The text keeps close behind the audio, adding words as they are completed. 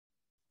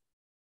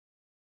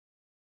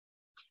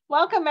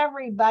Welcome,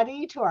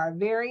 everybody, to our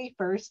very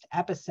first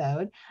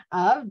episode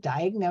of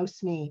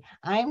Diagnose Me.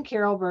 I'm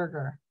Carol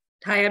Berger.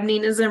 Hi, I'm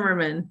Nina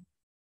Zimmerman.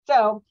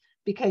 So,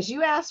 because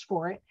you asked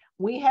for it,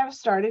 we have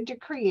started to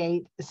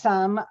create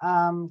some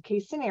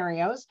case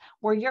scenarios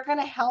where you're going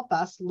to help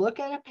us look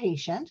at a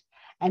patient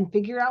and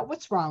figure out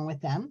what's wrong with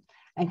them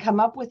and come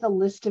up with a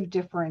list of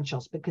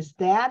differentials, because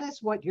that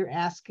is what you're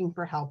asking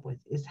for help with,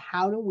 is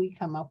how do we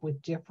come up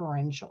with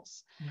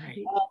differentials?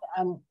 Right.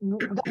 And,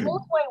 the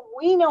only way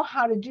we know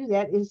how to do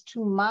that is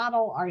to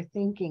model our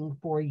thinking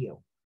for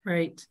you.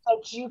 Right. So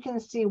that you can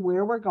see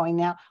where we're going.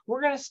 Now,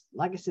 we're going to,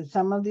 like I said,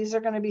 some of these are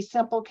going to be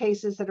simple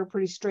cases that are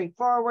pretty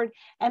straightforward,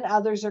 and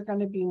others are going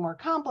to be more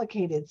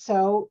complicated.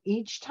 So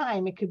each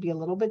time it could be a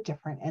little bit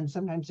different, and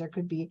sometimes there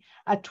could be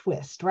a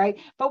twist, right?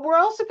 But we're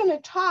also going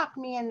to talk,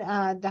 me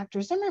and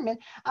Dr. Zimmerman,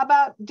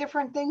 about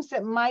different things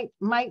that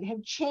might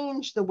have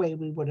changed the way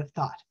we would have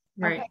thought.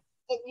 Right. Okay?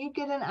 That you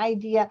get an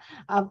idea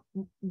of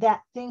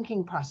that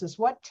thinking process.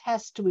 What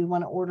tests do we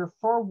want to order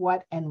for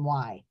what and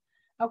why?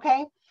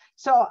 Okay.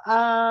 So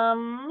I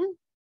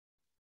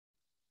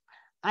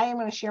am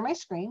going to share my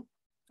screen.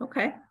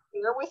 Okay.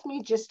 Bear with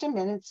me just a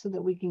minute so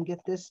that we can get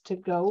this to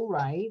go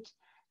right.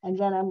 And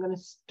then I'm going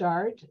to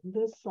start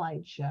this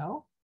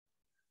slideshow.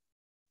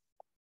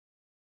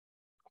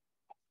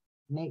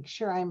 Make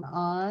sure I'm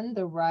on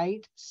the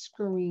right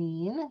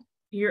screen.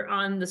 You're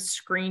on the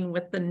screen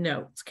with the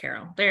notes,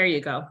 Carol. There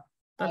you go.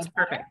 That's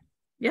perfect.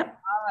 Yep.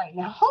 All right.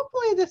 Now,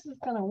 hopefully this is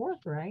going to work,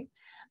 right?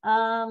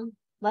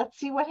 Let's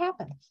see what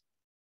happens.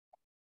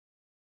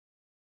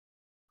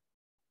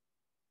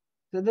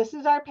 So this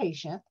is our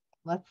patient.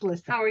 Let's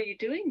listen. How are you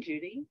doing,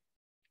 Judy?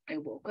 I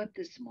woke up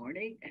this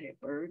morning and it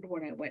burned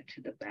when I went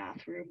to the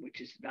bathroom, which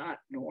is not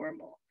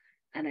normal,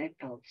 and I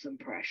felt some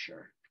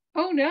pressure.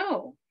 Oh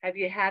no, have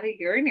you had a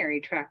urinary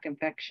tract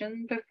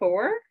infection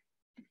before?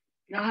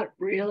 Not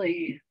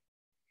really.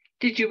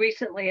 Did you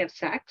recently have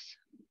sex?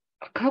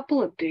 A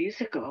couple of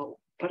days ago,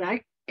 but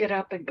I get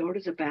up and go to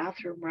the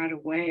bathroom right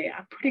away.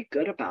 I'm pretty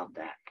good about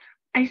that.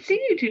 I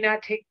see you do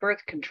not take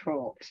birth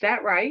control. Is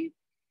that right?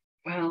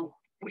 Well,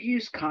 we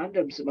use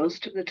condoms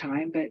most of the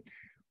time, but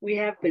we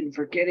have been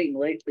forgetting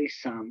lately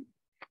some.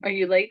 Are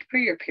you late for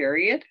your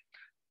period?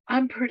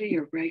 I'm pretty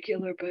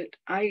irregular, but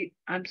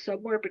I'm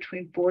somewhere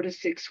between 4 to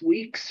 6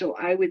 weeks, so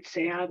I would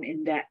say I'm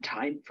in that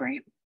time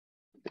frame.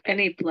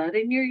 Any blood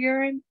in your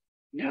urine?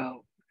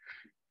 No.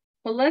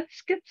 Well,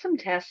 let's get some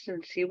tests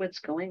and see what's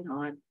going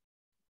on.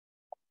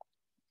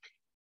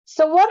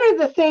 So what are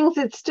the things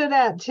that stood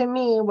out to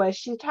me was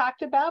she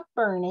talked about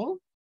burning,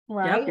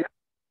 right? Yep.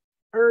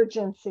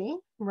 Urgency,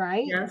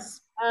 right? Yes.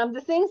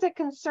 The things that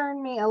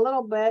concern me a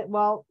little bit,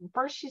 well,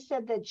 first she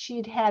said that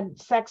she'd had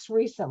sex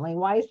recently.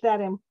 Why is that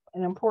an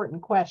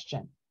important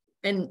question?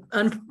 And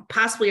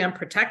possibly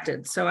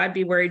unprotected. So I'd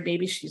be worried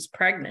maybe she's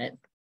pregnant.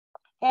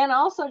 And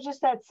also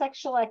just that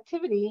sexual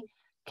activity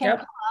can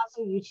cause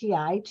a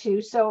UTI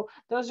too. So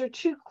those are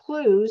two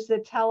clues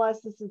that tell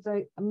us this is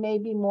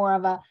maybe more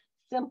of a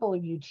simple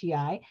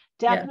UTI.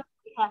 Definitely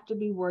have to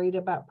be worried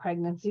about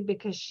pregnancy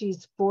because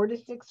she's 4 to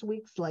 6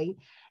 weeks late.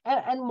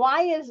 And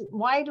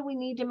why do we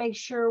need to make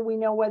sure we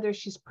know whether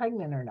she's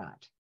pregnant or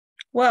not?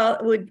 Well,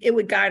 it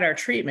would guide our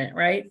treatment,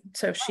 right?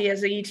 So if she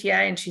has a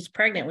UTI and she's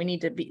pregnant, we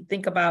need to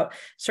think about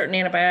certain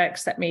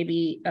antibiotics that may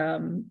be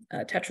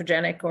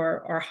tetragenic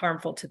or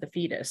harmful to the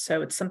fetus.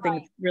 So it's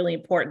something really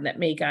important that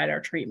may guide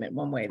our treatment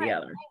one way or the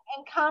other.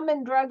 And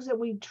common drugs that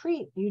we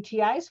treat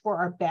UTIs for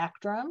are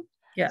Bactrim.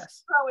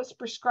 Yes. Cipro is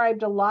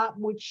prescribed a lot,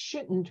 which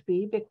shouldn't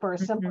be, but for a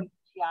simple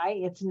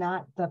UTI, it's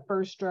not the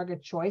first drug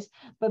of choice.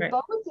 But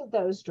both of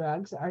those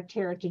drugs are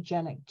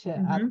teratogenic to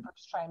the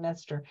first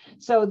trimester.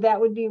 So that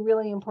would be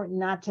really important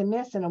not to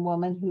miss in a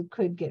woman who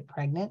could get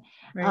pregnant.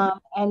 Right.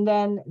 And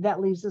then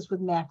that leaves us with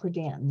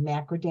Macrodan.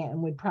 Macrodan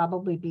would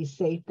probably be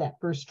safe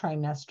that first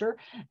trimester.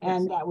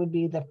 And that would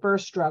be the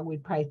first drug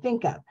we'd probably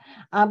think of.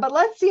 But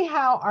let's see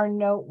how our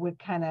note would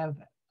kind of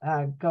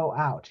go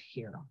out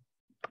here.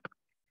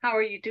 How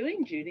are you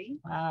doing, Judy?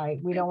 All right,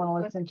 we don't want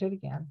to listen to it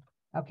again.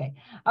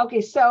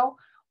 Okay, so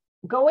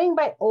going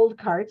by old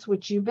carts,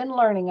 which you've been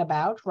learning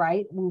about,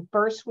 right? We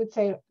first would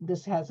say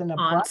this has an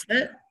abrupt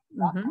onset.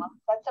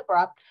 That's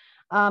abrupt.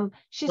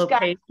 She's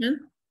Location.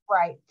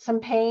 got some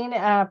pain,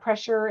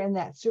 pressure in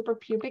that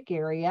suprapubic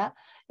area.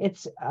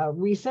 It's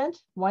recent,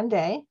 1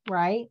 day,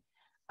 right?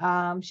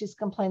 She's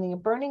complaining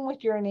of burning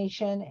with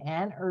urination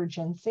and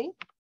urgency.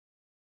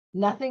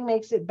 Nothing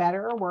makes it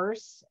better or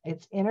worse.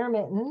 It's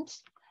intermittent.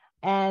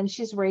 And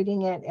she's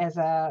rating it as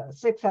a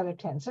 6 out of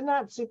 10. So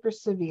not super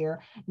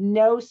severe,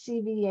 no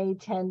CVA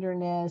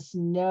tenderness,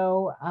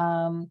 no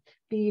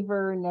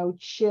fever, no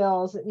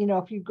chills. You know,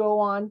 if you go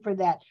on for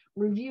that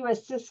review of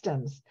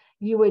systems,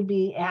 you would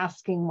be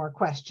asking more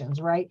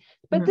questions, right?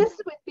 But this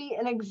would be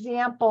an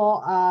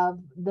example of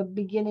the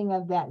beginning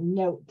of that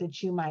note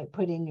that you might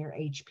put in your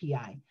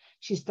HPI.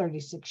 She's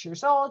 36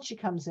 years old. She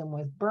comes in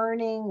with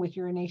burning, with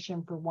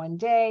urination for 1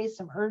 day,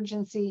 some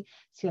urgency.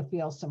 She'll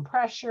feel some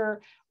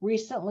pressure,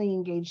 recently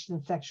engaged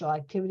in sexual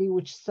activity,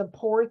 which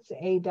supports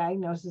a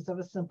diagnosis of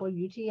a simple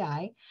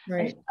UTI. Right.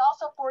 And she's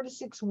also 4 to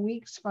 6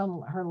 weeks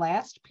from her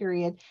last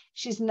period.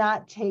 She's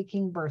not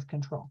taking birth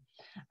control.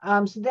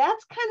 So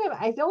that's kind of,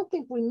 I don't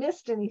think we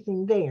missed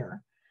anything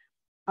there.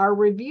 Our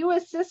review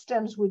of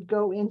systems would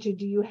go into,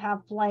 do you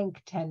have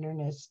flank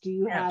tenderness? Do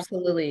you have—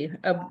 Absolutely.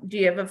 Do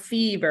you have a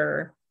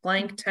fever?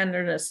 Flank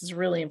tenderness is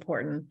really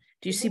important.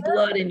 Do you see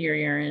blood in your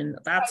urine?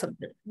 That's a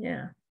bit,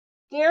 yeah.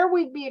 There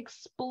we'd be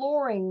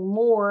exploring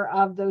more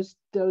of those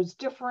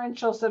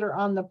differentials that are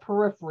on the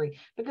periphery,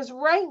 because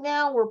right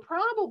now we're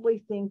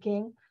probably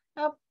thinking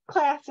of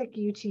classic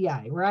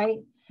UTI, right?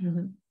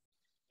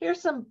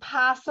 Here's some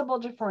possible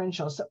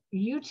differentials. So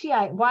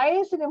UTI, why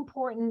is it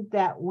important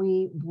that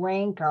we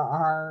rank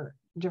our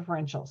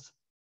differentials?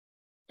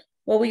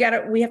 Well, we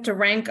have to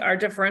rank our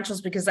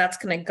differentials because that's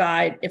going to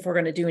guide if we're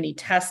going to do any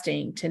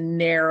testing to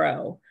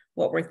narrow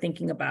what we're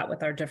thinking about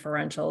with our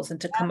differentials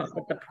and to come up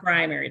with the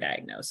primary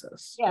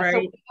diagnosis. Yeah, right? so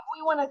if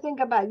we want to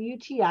think about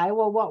UTI,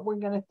 well, what we're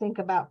going to think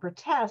about for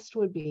test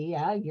would be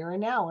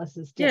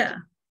urinalysis. Yeah.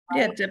 Right?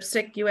 Yeah,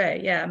 dipstick UA.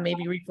 Yeah,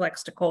 maybe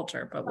reflex to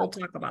culture, but we'll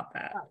talk about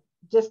that.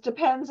 Just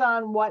depends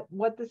on what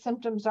the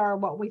symptoms are,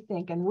 what we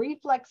think. And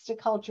reflex to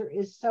culture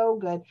is so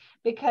good,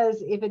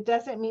 because if it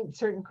doesn't meet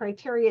certain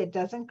criteria, it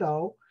doesn't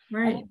go.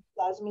 Right. And if it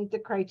does meet the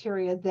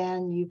criteria,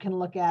 then you can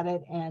look at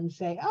it and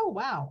say, oh,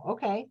 wow,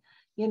 okay,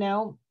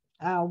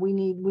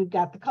 we've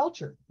got the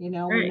culture, we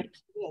know what it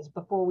is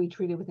before we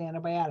treat it with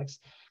antibiotics.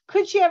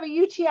 Could she have a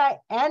UTI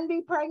and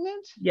be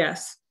pregnant?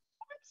 Yes.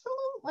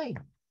 Absolutely.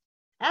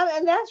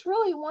 And that's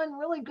really one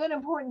really good,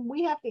 important,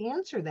 we have to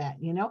answer that,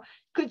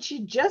 could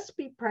she just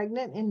be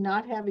pregnant and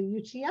not have a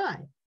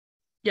UTI?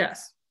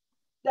 Yes.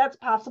 That's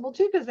possible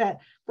too, because that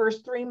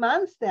first 3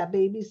 months, that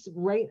baby's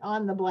right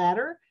on the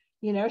bladder.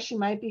 She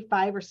might be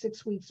 5 or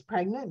 6 weeks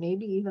pregnant,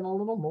 maybe even a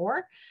little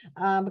more,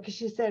 because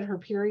she said her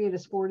period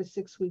is 4 to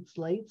 6 weeks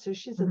late. So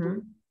she's,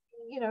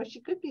 she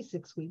could be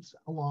 6 weeks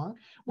along,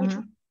 which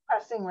would be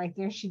pressing right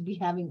there. She'd be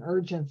having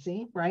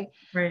urgency, right?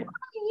 Right.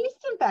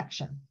 Yeast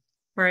infection.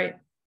 Right.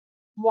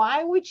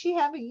 Why would she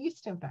have a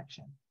yeast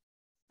infection?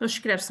 Well,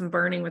 she could have some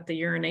burning with the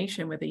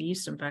urination with a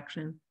yeast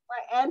infection.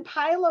 Right. And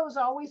pyelo is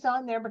always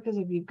on there, because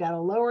if you've got a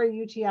lower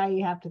UTI,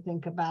 you have to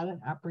think about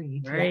an upper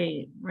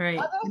UTI. Right.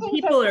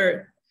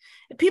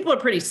 People are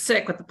pretty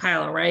sick with the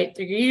pyelo, right?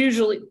 They're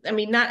usually,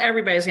 not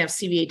everybody's gonna have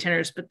CVA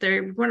tenderness, but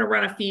they're going to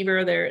run a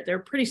fever. They're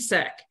pretty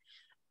sick.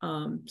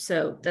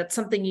 So that's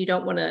something you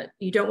don't want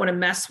to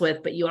mess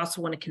with, but you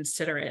also want to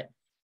consider it.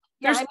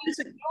 Yeah,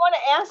 you want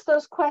to ask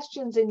those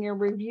questions in your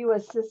review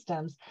of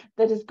systems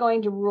that is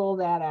going to rule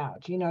that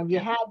out. If you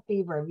had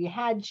fever, if you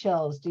had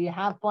chills, do you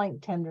have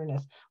flank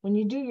tenderness? When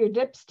you do your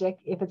dipstick,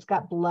 if it's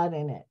got blood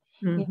in it,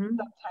 sometimes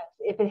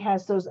if it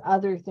has those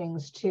other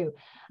things too.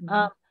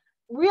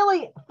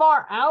 Really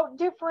far out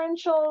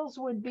differentials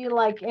would be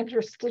like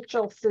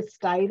interstitial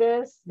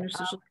cystitis.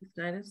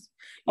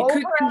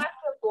 Overactive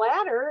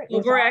bladder.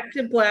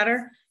 Overactive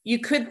bladder. You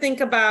could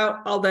think about,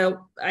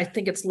 although I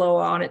think it's low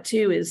on it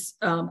too, is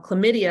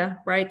chlamydia,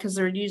 right? Because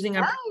they're using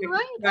a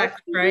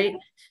right.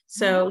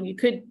 So you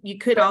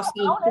could also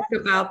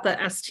think about the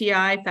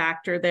STI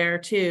factor there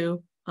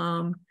too.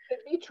 Could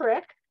be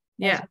trick.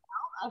 Yeah.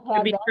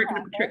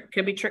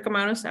 Could be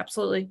trichomonas.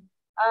 Absolutely.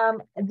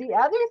 The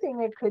other thing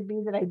that could be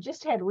that I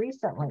just had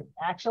recently,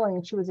 actually,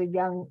 and she was a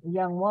young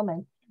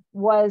woman,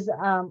 was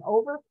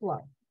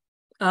overflow.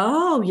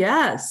 Oh,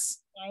 yes.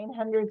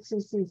 900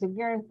 cc's of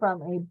urine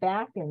from a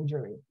back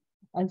injury.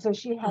 And so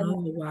she had,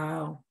 oh,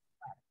 wow.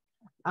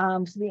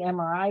 So the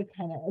MRI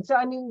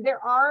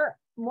there are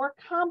more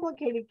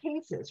complicated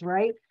cases,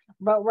 right?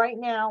 But right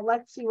now,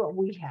 let's see what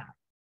we have.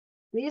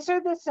 These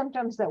are the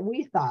symptoms that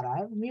we thought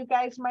of. You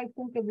guys might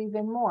think of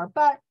even more,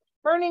 but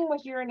burning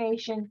with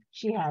urination,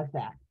 she has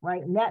that,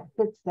 right? And that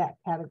fits that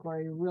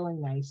category really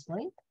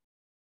nicely.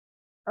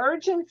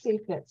 Urgency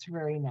fits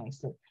very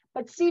nicely.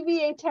 But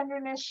CVA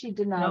tenderness, she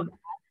denied that.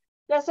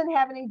 Doesn't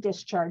have any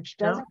discharge,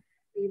 doesn't have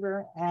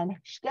fever, and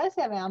she does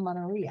have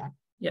amenorrhea.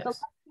 Yes. So let's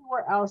see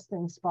where else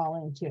things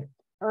fall into.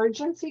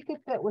 Urgency could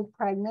fit with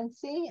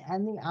pregnancy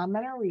and the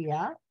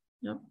amenorrhea.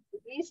 Yep.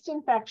 Yeast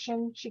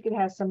infection, she could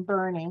have some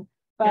burning,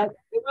 but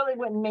it really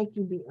wouldn't make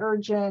you be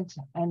urgent,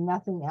 and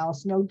nothing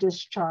else, no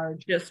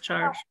discharge.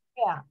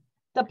 Yeah.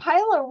 The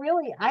pyelo,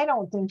 really, I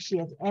don't think she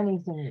has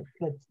anything that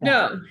fits that.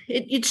 No,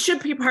 it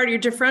should be part of your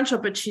differential,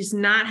 but she's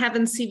not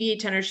having CVA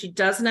tender. She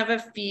doesn't have a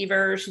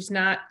fever. She's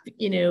not,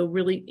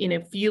 really,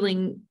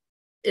 feeling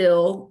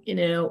ill,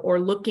 or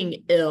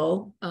looking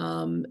ill,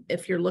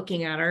 if you're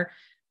looking at her.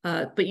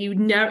 But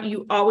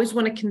you always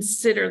want to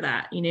consider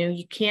that,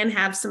 you can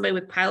have somebody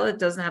with pyelo that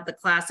doesn't have the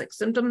classic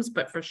symptoms,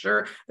 but for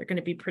sure, they're going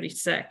to be pretty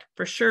sick.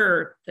 For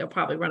sure, they'll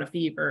probably run a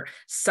fever.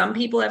 Some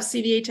people have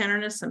CVA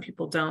tenderness, some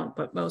people don't,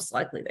 but most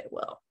likely they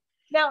will.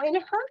 Now, in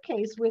her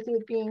case, with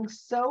it being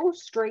so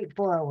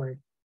straightforward,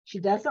 she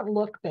doesn't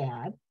look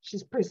bad.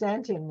 She's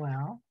presenting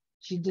well.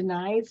 She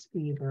denies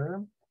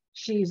fever.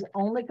 She's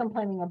only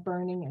complaining of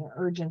burning and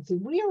urgency.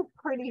 We are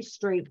pretty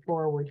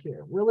straightforward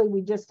here. Really,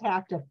 we just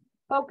have to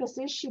focus,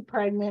 is she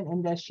pregnant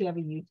and does she have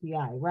a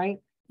UTI, right?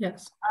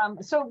 Yes.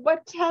 So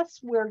what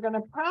tests we're going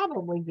to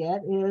probably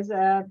get is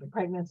a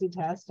pregnancy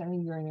test and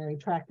a urinary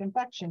tract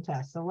infection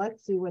test. So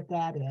let's see what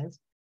that is.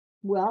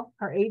 Well,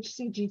 her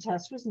HCG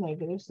test was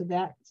negative, so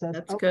that says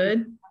That's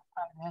good.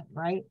 pregnant,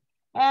 right?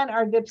 And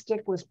our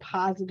dipstick was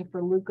positive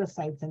for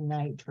leukocytes and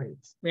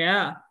nitrates.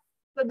 Yeah.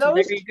 So So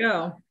those there you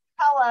go.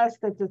 tell us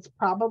that this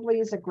probably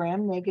is a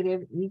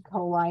gram-negative E.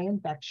 coli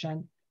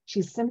infection.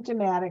 She's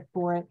symptomatic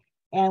for it,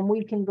 and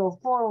we can go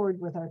forward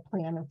with our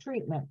plan of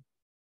treatment.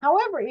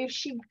 However, if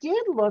she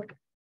did look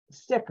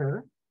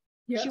sicker,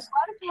 she Yes. was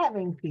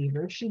having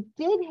fever, she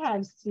did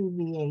have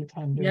CVA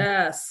tenderness.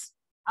 Yes.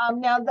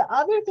 Now, the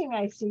other thing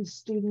I see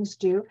students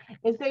do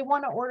is they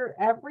want to order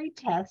every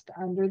test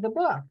under the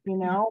book. You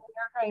know,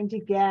 we're going to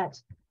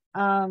get,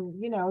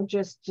 you know,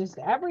 just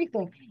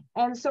everything.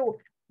 And so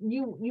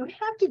you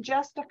have to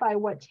justify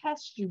what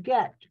tests you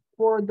get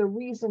for the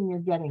reason you're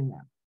getting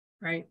them.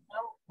 Right.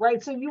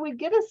 Right. So you would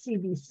get a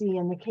CBC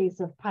in the case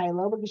of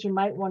Pilo because you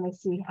might want to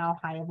see how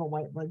high of a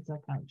white blood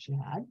cell count she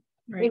had.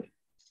 Right. If you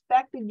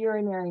expected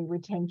urinary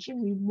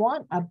retention, you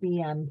want a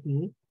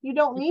BMP. You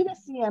don't need a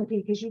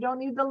CMP because you don't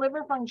need the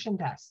liver function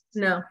tests.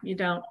 No, you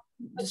don't.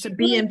 Just a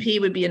BMP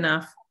would be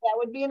enough. That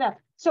would be enough.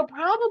 So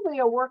probably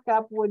a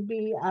workup would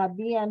be a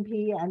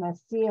BMP and a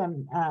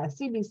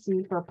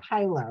CBC for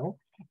Pilo,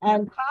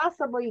 and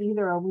possibly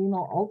either a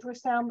renal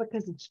ultrasound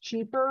because it's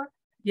cheaper.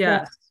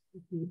 Yes.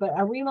 But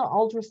a renal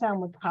ultrasound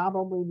would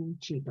probably be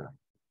cheaper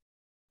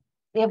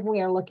if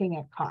we are looking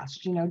at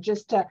cost, you know,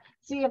 just to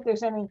see if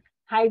there's any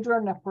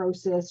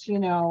hydronephrosis, you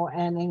know,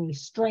 and any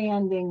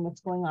stranding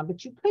that's going on.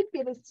 But you could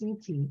get a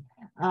CT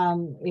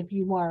if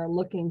you are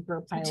looking for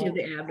a To pilot.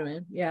 the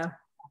abdomen. Yeah.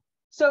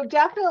 So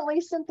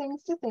definitely some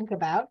things to think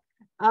about.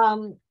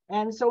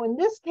 And so in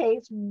this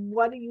case,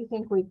 what do you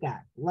think we've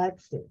got?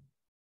 Let's see.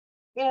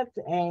 It's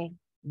a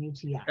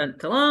UTI.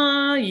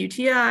 Dun-dun-dun,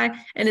 UTI,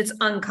 and it's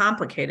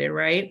uncomplicated,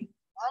 right?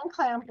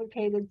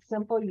 Uncomplicated,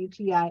 simple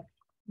UTI.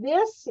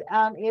 This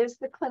is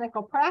the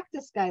clinical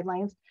practice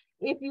guidelines.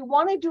 If you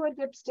want to do a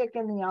dipstick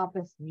in the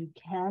office, you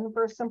can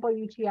for simple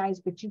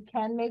UTIs, but you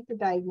can make the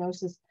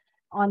diagnosis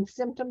on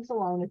symptoms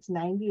alone. It's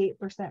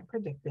 98%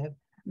 predictive.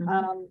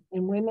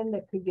 In women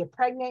that could get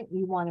pregnant,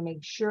 you want to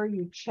make sure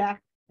you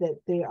check that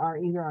they are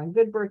either on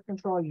good birth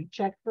control, you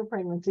check for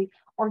pregnancy,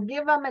 or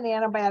give them an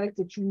antibiotic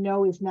that you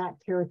know is not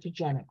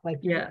teratogenic. Like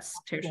Yes,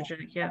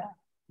 teratogenic, yeah.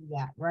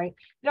 That, right?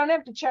 You don't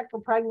have to check for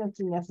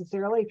pregnancy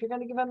necessarily. If you're going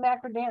to give them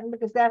macrodantin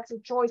because that's a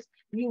choice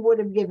you would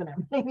have given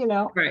them, you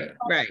know? Right,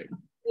 right.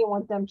 You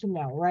want them to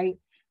know, right?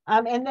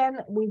 And then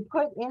we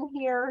put in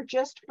here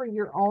just for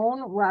your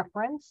own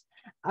reference,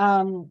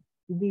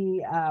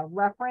 the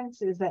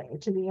reference is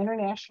that to the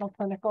International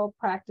Clinical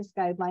Practice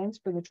Guidelines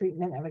for the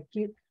treatment of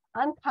acute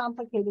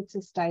uncomplicated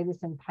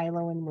cystitis and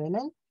Pilo in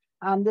women.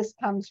 This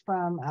comes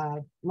from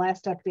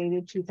last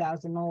updated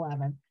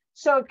 2011.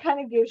 So it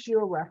kind of gives you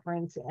a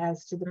reference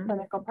as to the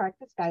clinical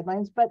practice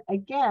guidelines. But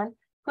again,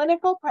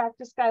 clinical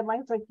practice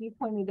guidelines, like you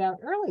pointed out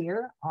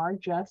earlier, are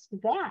just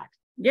that.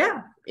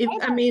 Yeah,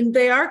 I mean,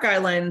 they are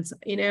guidelines.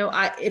 You know,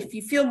 if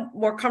you feel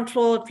more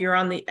comfortable, if you're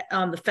on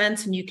the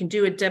fence and you can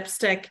do a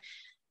dipstick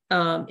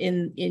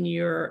in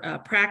your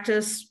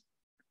practice,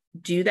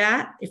 do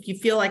that. If you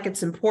feel like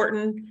it's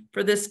important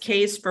for this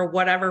case for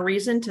whatever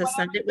reason to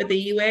send it with a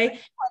UA,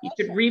 you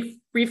could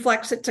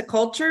reflex it to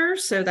culture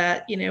so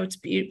that, you know, it's a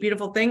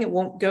beautiful thing. It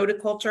won't go to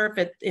culture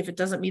if it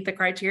doesn't meet the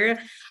criteria.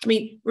 I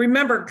mean,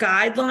 remember,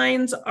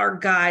 guidelines are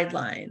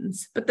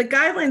guidelines, but the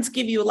guidelines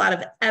give you a lot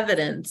of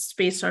evidence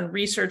based on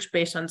research,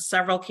 based on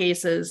several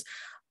cases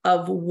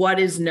of what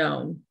is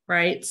known,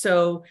 right?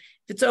 So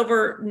if it's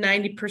over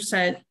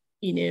 90%,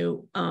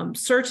 you know,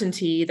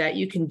 certainty that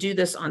you can do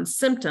this on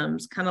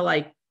symptoms, kind of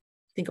like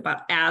think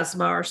about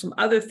asthma or some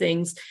other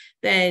things,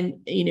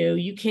 then, you know,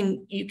 you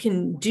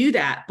can do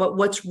that. But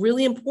what's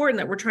really important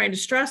that we're trying to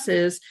stress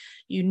is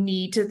you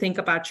need to think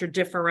about your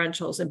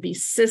differentials and be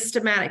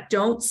systematic.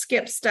 Don't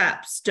skip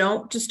steps.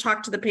 Don't just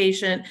talk to the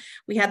patient.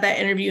 We had that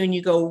interview and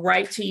you go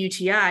right to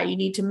UTI. You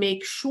need to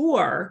make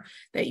sure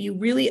that you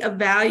really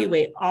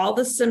evaluate all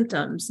the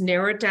symptoms,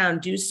 narrow it down,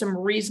 do some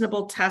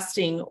reasonable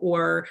testing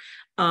or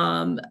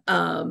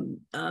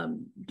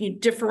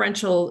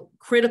differential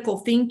critical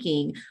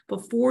thinking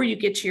before you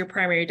get to your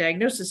primary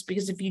diagnosis.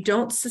 Because if you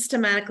don't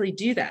systematically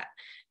do that,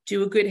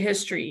 do a good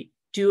history,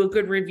 do a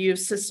good review of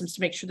systems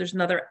to make sure there's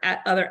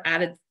other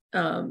added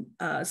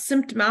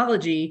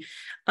symptomology,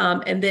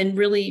 and then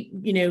really,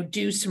 you know,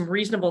 do some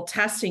reasonable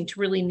testing to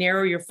really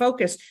narrow your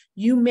focus,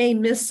 you may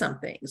miss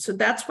something. So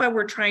that's why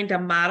we're trying to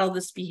model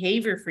this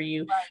behavior for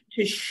you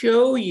to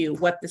show you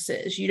what this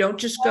is. You don't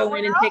just go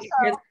in and take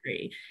a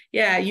history.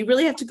 Yeah, you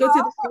really have to go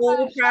through the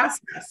whole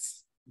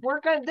process.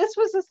 This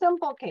was a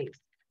simple case.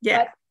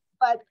 Yeah.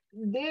 but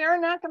they're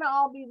not going to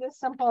all be this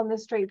simple and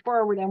this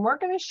straightforward. And we're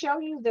going to show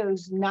you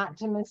those not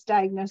to miss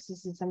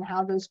diagnoses and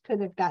how those could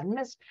have gotten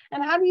missed.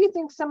 And how do you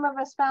think some of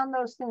us found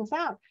those things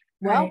out?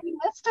 Well, Right. we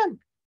missed them.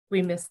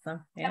 We missed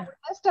them. And Yeah. we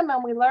missed them,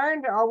 and we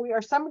learned,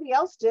 or somebody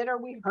else did, or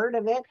we heard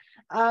of it.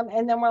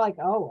 And then we're like,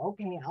 oh,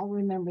 okay, I'll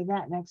remember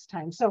that next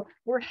time. So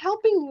we're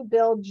helping you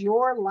build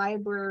your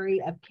library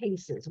of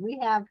cases. We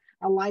have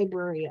a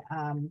library.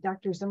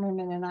 Dr.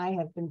 Zimmerman and I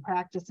have been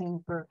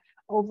practicing for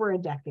over a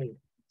decade.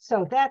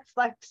 So that's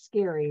like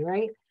scary,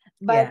 right?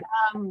 But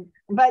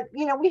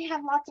you know, we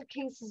have lots of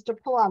cases to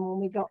pull on when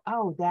we go,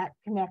 oh, that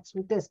connects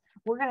with this.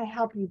 We're going to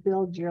help you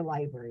build your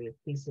library of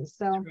cases.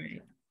 So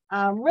Right.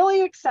 I'm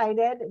really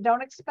excited.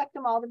 Don't expect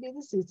them all to be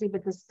this easy,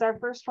 but this is our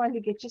first one to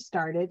get you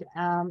started.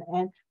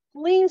 And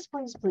please,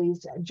 please,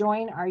 please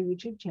join our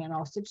YouTube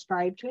channel,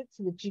 subscribe to it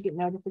so that you get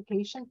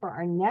notification for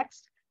our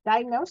next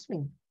Diagnose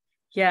Me.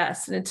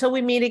 Yes. And until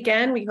we meet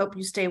again, we hope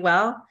you stay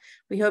well.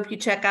 We hope you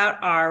check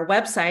out our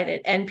website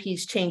at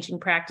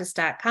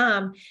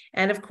npschangingpractice.com.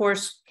 And of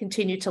course,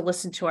 continue to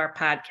listen to our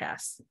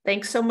podcasts.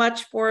 Thanks so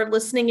much for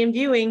listening and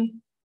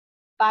viewing.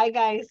 Bye,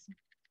 guys.